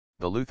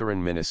The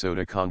Lutheran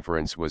Minnesota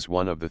Conference was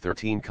one of the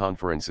 13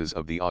 conferences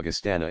of the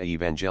Augustana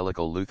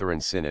Evangelical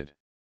Lutheran Synod.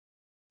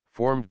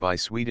 Formed by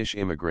Swedish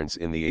immigrants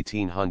in the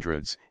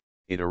 1800s,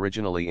 it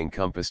originally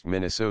encompassed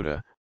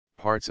Minnesota,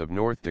 parts of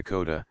North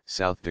Dakota,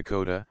 South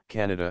Dakota,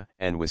 Canada,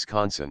 and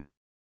Wisconsin.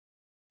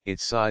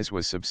 Its size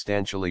was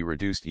substantially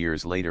reduced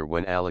years later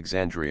when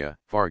Alexandria,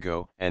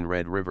 Fargo, and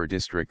Red River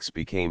districts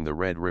became the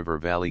Red River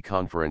Valley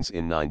Conference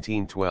in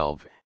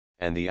 1912,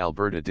 and the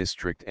Alberta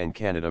District and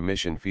Canada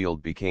Mission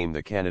Field became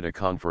the Canada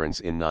Conference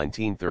in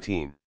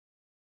 1913.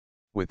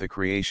 With the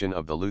creation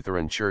of the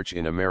Lutheran Church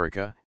in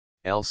America,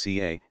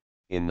 LCA,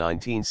 in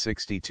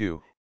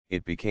 1962,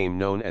 it became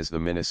known as the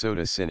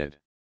Minnesota Synod.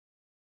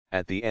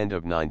 At the end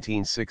of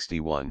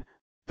 1961,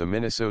 the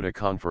Minnesota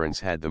Conference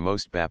had the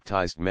most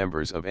baptized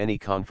members of any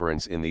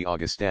conference in the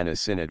Augustana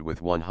Synod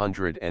with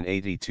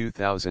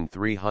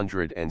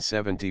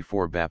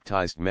 182,374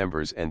 baptized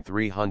members and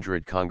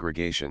 300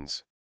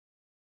 congregations.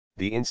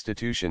 The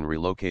institution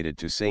relocated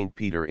to St.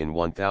 Peter in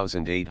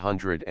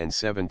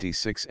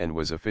 1876 and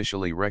was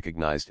officially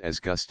recognized as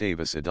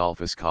Gustavus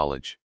Adolphus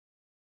College.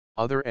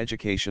 Other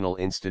educational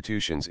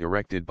institutions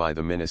erected by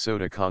the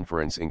Minnesota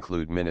Conference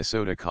include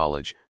Minnesota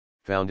College,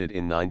 founded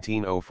in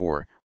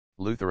 1904,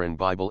 Lutheran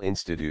Bible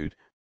Institute,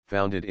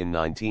 founded in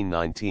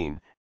 1919,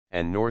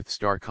 and North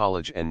Star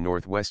College and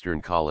Northwestern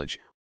College,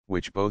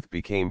 which both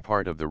became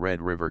part of the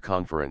Red River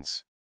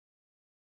Conference.